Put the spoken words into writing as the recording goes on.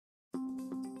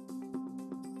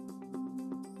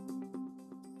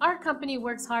Our company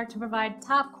works hard to provide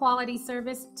top quality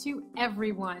service to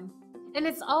everyone. And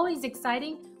it's always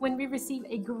exciting when we receive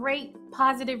a great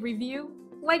positive review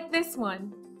like this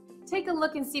one. Take a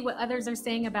look and see what others are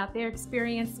saying about their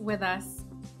experience with us.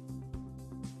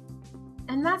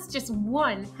 And that's just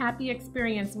one happy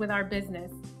experience with our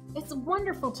business. It's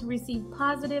wonderful to receive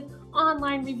positive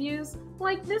online reviews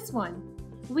like this one.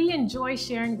 We enjoy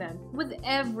sharing them with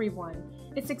everyone.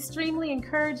 It's extremely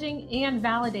encouraging and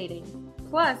validating.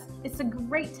 Plus, it's a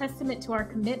great testament to our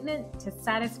commitment to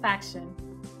satisfaction.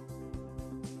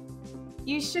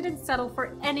 You shouldn't settle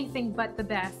for anything but the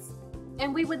best.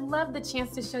 And we would love the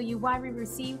chance to show you why we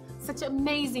receive such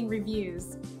amazing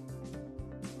reviews.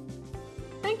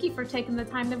 Thank you for taking the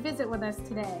time to visit with us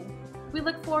today. We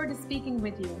look forward to speaking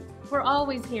with you. We're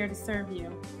always here to serve you.